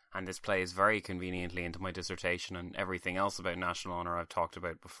it, and this plays very conveniently into my dissertation and everything else about national honor I've talked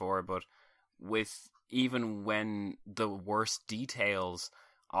about before. But with even when the worst details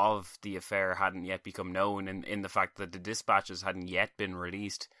of the affair hadn't yet become known, in the fact that the dispatches hadn't yet been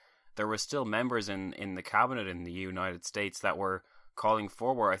released, there were still members in the cabinet in the United States that were calling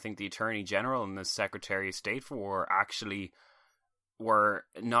for war. I think the Attorney General and the Secretary of State for War actually were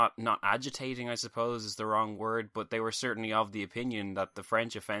not agitating, I suppose is the wrong word, but they were certainly of the opinion that the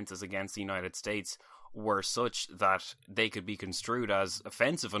French offences against the United States were such that they could be construed as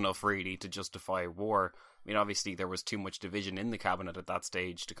offensive enough, really, to justify war. I mean, obviously there was too much division in the cabinet at that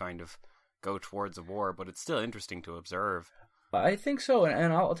stage to kind of go towards a war, but it's still interesting to observe. I think so,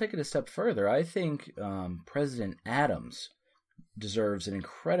 and I'll take it a step further. I think President Adams deserves an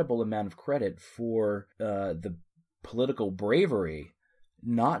incredible amount of credit for the political bravery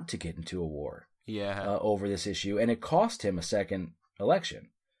not to get into a war over this issue, and it cost him a second election.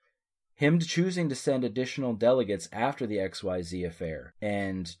 Him choosing to send additional delegates after the XYZ affair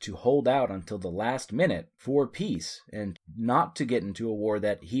and to hold out until the last minute for peace and not to get into a war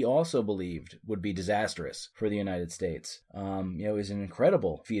that he also believed would be disastrous for the United States, is an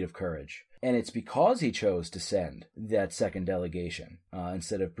incredible feat of courage. And it's because he chose to send that second delegation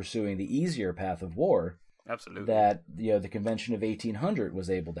instead of pursuing the easier path of war. Absolutely. That the Convention of 1800 was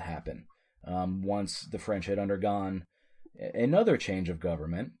able to happen once the French had undergone another change of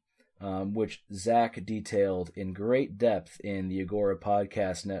government. Which Zach detailed in great depth in the Agora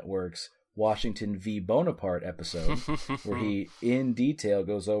Podcast Network's Washington v. Bonaparte episode, where he, in detail,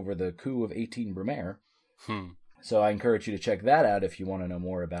 goes over the coup of 18 Brumaire. So I encourage you to check that out if you want to know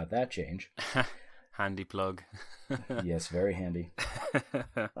more about that change. Handy plug. Yes, very handy.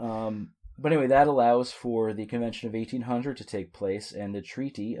 But anyway, that allows for the Convention of 1800 to take place and the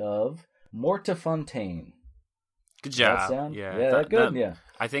Treaty of Mortefontaine. Good job. Yeah, good. Yeah.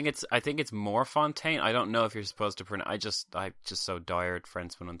 I think it's Morfontaine. I don't know if you're supposed to pronounce. I'm just so dire at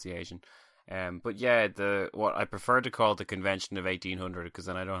French pronunciation. But yeah, what I prefer to call the Convention of 1800 because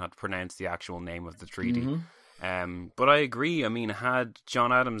then I don't have to pronounce the actual name of the treaty. Mm-hmm. But I agree. I mean, had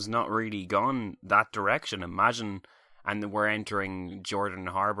John Adams not really gone that direction, imagine, and we're entering Jordan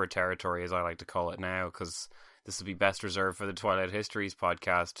Harbor territory, as I like to call it now, because this would be best reserved for the Twilight Histories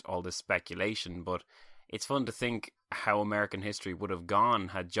podcast. All this speculation, but it's fun to think how American history would have gone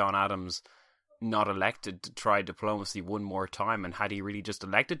had John Adams not elected to try diplomacy one more time, and had he really just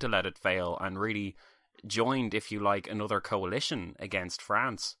elected to let it fail and really joined, if you like, another coalition against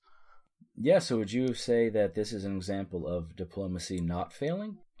France. Yeah, so would you say that this is an example of diplomacy not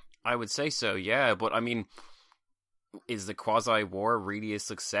failing? I would say so, yeah, but I mean, is the quasi-war really a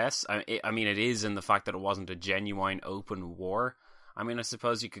success? I mean, it is in the fact that it wasn't a genuine open war. I mean, I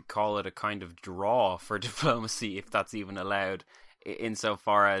suppose you could call it a kind of draw for diplomacy, if that's even allowed,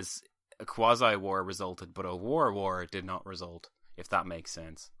 insofar as a quasi-war resulted, but a war did not result, if that makes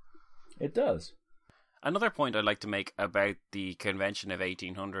sense. It does. Another point I'd like to make about the Convention of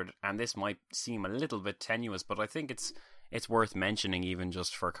 1800, and this might seem a little bit tenuous, but I think it's worth mentioning even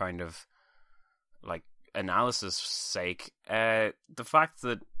just for kind of, like, analysis' sake. The fact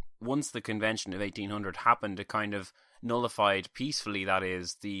that once the Convention of 1800 happened, it kind of nullified peacefully, that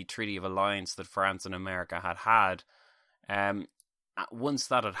is, the Treaty of Alliance that France and America had. Once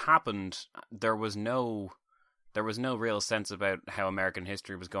that had happened, there was no real sense about how American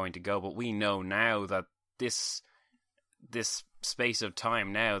history was going to go, but we know now that this space of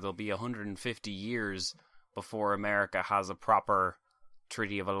time now, there'll be 150 years before America has a proper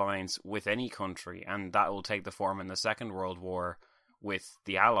Treaty of Alliance with any country, and that will take the form in the Second World War with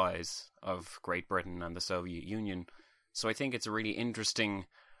the allies of Great Britain and the Soviet Union. So I think it's a really interesting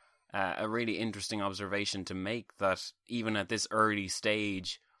observation to make, that even at this early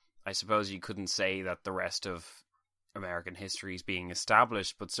stage, I suppose you couldn't say that the rest of American history is being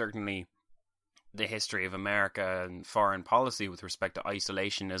established, but certainly the history of America and foreign policy with respect to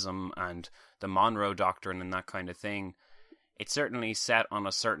isolationism and the Monroe Doctrine and that kind of thing, it's certainly set on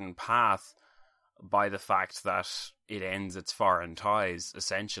a certain path by the fact that it ends its foreign ties,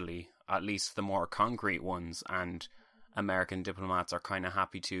 essentially, at least the more concrete ones, and American diplomats are kind of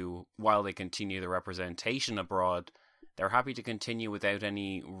happy to, while they continue the representation abroad, they're happy to continue without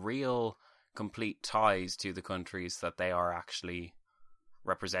any real complete ties to the countries that they are actually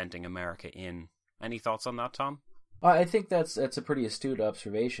representing America in. Any thoughts on that, Tom? I think that's a pretty astute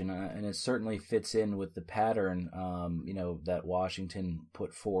observation, and it certainly fits in with the pattern, that Washington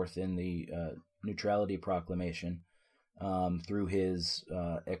put forth in the Neutrality Proclamation through his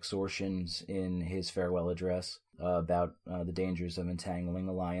exhortations in his farewell address about the dangers of entangling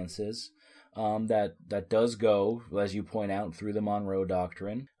alliances. That does go, as you point out, through the Monroe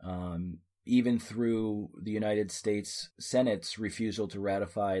Doctrine, even through the United States Senate's refusal to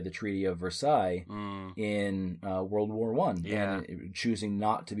ratify the Treaty of Versailles in World War I, and choosing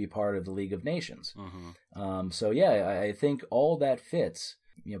not to be part of the League of Nations. Mm-hmm. I think all that fits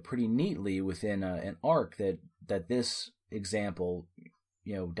pretty neatly within an arc that this example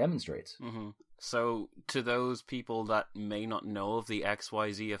demonstrates. Mm-hmm. So to those people that may not know of the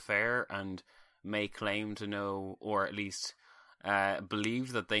XYZ affair and may claim to know, or at least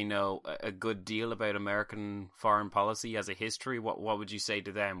believe that they know a good deal about American foreign policy as a history, what would you say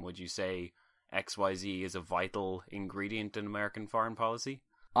to them? Would you say XYZ is a vital ingredient in American foreign policy?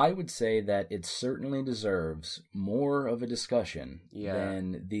 I would say that it certainly deserves more of a discussion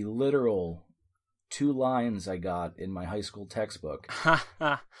than the literal 2 lines I got in my high school textbook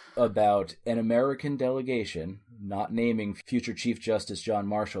about an American delegation not naming future Chief Justice John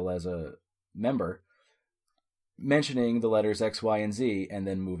Marshall as a member, mentioning the letters X, Y, and Z, and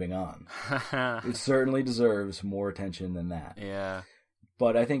then moving on. It certainly deserves more attention than that. Yeah.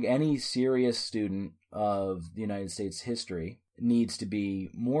 But I think any serious student of the United States history needs to be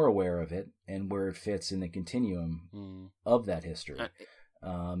more aware of it and where it fits in the continuum of that history,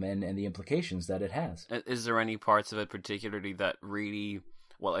 and the implications that it has. Is there any parts of it particularly that really,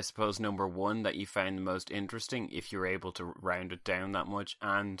 well, I suppose number one, that you found the most interesting, if you're able to round it down that much,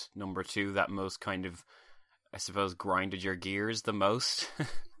 and number two, that most kind of, I suppose, grinded your gears the most?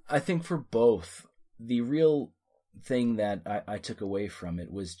 I think for both, the real thing that I took away from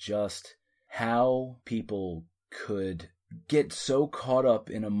it was just how people could get so caught up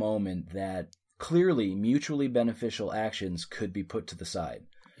in a moment that clearly mutually beneficial actions could be put to the side.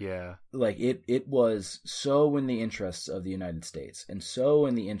 Yeah. Like it was so in the interests of the United States and so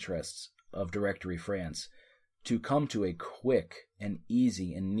in the interests of Directory France to come to a quick and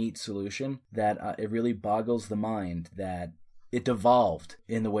easy and neat solution that it really boggles the mind that it devolved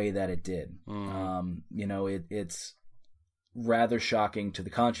in the way that it did. It's rather shocking to the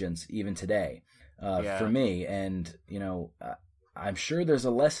conscience even today. For me, and I'm sure there's a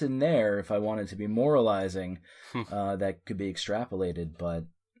lesson there if I wanted to be moralizing that could be extrapolated, but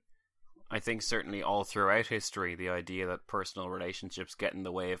I think certainly all throughout history, the idea that personal relationships get in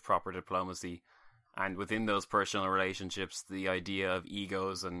the way of proper diplomacy, and within those personal relationships, the idea of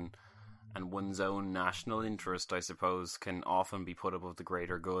egos and one's own national interest, I suppose, can often be put above the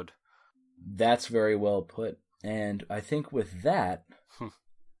greater good. That's very well put. And I think with that,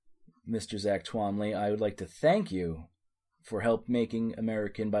 Mr. Zach Twomley, I would like to thank you for help making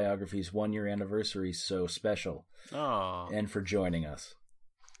American Biography's 1-year anniversary so special. Oh. And for joining us.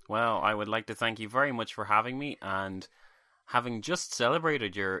 Well, I would like to thank you very much for having me, and having just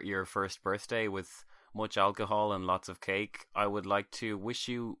celebrated your first birthday with much alcohol and lots of cake, I would like to wish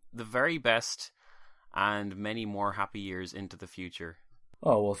you the very best and many more happy years into the future.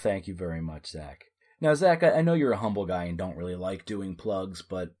 Oh, well, thank you very much, Zach. Now, Zach, I know you're a humble guy and don't really like doing plugs,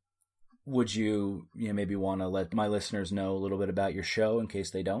 but would you maybe want to let my listeners know a little bit about your show in case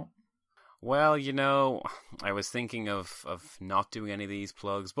they don't? Well, I was thinking of not doing any of these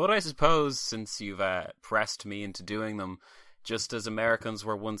plugs, but I suppose since you've pressed me into doing them, just as Americans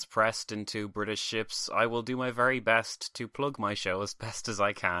were once pressed into British ships, I will do my very best to plug my show as best as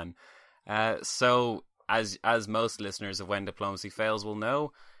I can. So, as most listeners of When Diplomacy Fails will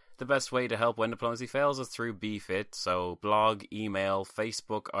know, the best way to help When Diplomacy Fails is through BeFit, so blog, email,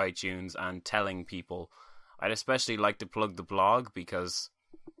 Facebook, iTunes, and telling people. I'd especially like to plug the blog because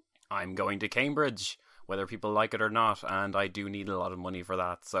I'm going to Cambridge, whether people like it or not, and I do need a lot of money for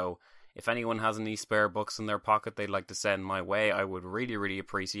that. So if anyone has any spare books in their pocket they'd like to send my way, I would really, really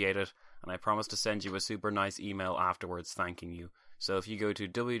appreciate it, and I promise to send you a super nice email afterwards thanking you. So if you go to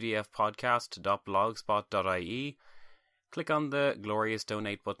wdfpodcast.blogspot.ie, click on the glorious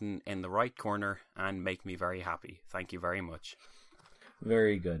donate button in the right corner and make me very happy. Thank you very much.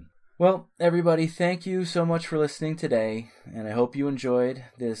 Very good. Well, everybody, thank you so much for listening today, and I hope you enjoyed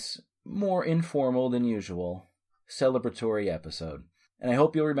this more informal than usual celebratory episode. And I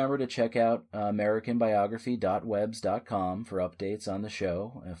hope you'll remember to check out AmericanBiography.webs.com for updates on the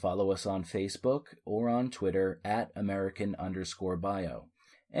show, and follow us on Facebook or on Twitter at American_bio.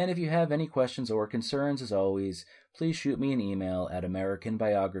 And if you have any questions or concerns, as always, please shoot me an email at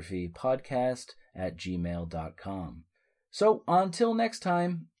AmericanBiographyPodcast@gmail.com. So, until next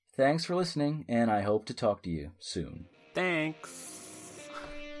time, thanks for listening, and I hope to talk to you soon. Thanks.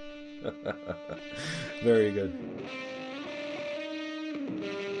 Very good.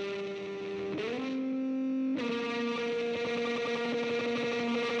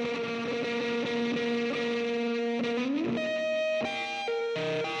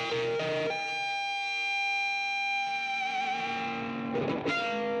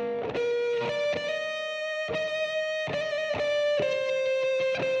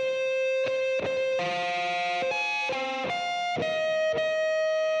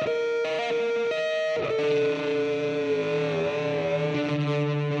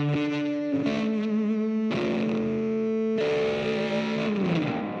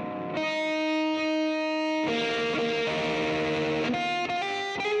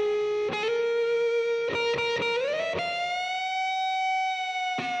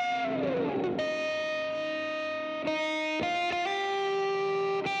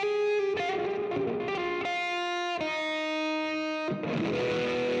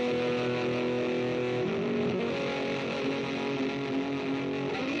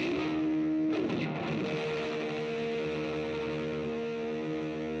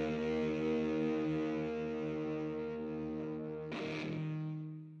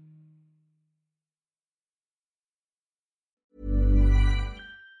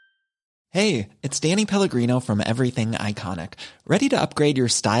 Hey, it's Danny Pellegrino from Everything Iconic. Ready to upgrade your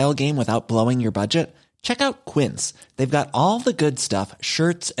style game without blowing your budget? Check out Quince. They've got all the good stuff,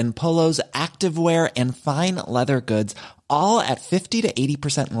 shirts and polos, activewear, and fine leather goods, all at 50 to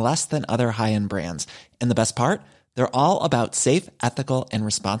 80% less than other high-end brands. And the best part? They're all about safe, ethical, and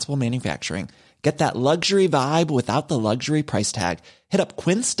responsible manufacturing. Get that luxury vibe without the luxury price tag. Hit up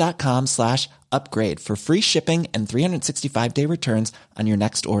quince.com/upgrade for free shipping and 365-day returns on your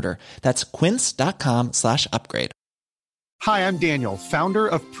next order. That's quince.com/upgrade. Hi, I'm Daniel, founder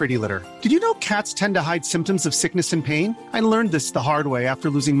of Pretty Litter. Did you know cats tend to hide symptoms of sickness and pain? I learned this the hard way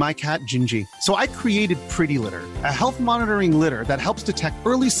after losing my cat, Gingy. So I created Pretty Litter, a health monitoring litter that helps detect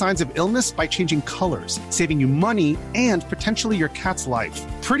early signs of illness by changing colors, saving you money and potentially your cat's life.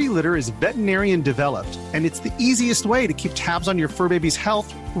 Pretty Litter is veterinarian developed, and it's the easiest way to keep tabs on your fur baby's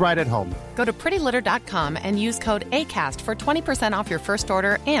health right at home. Go to prettylitter.com and use code ACAST for 20% off your first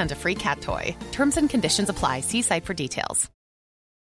order and a free cat toy. Terms and conditions apply. See site for details.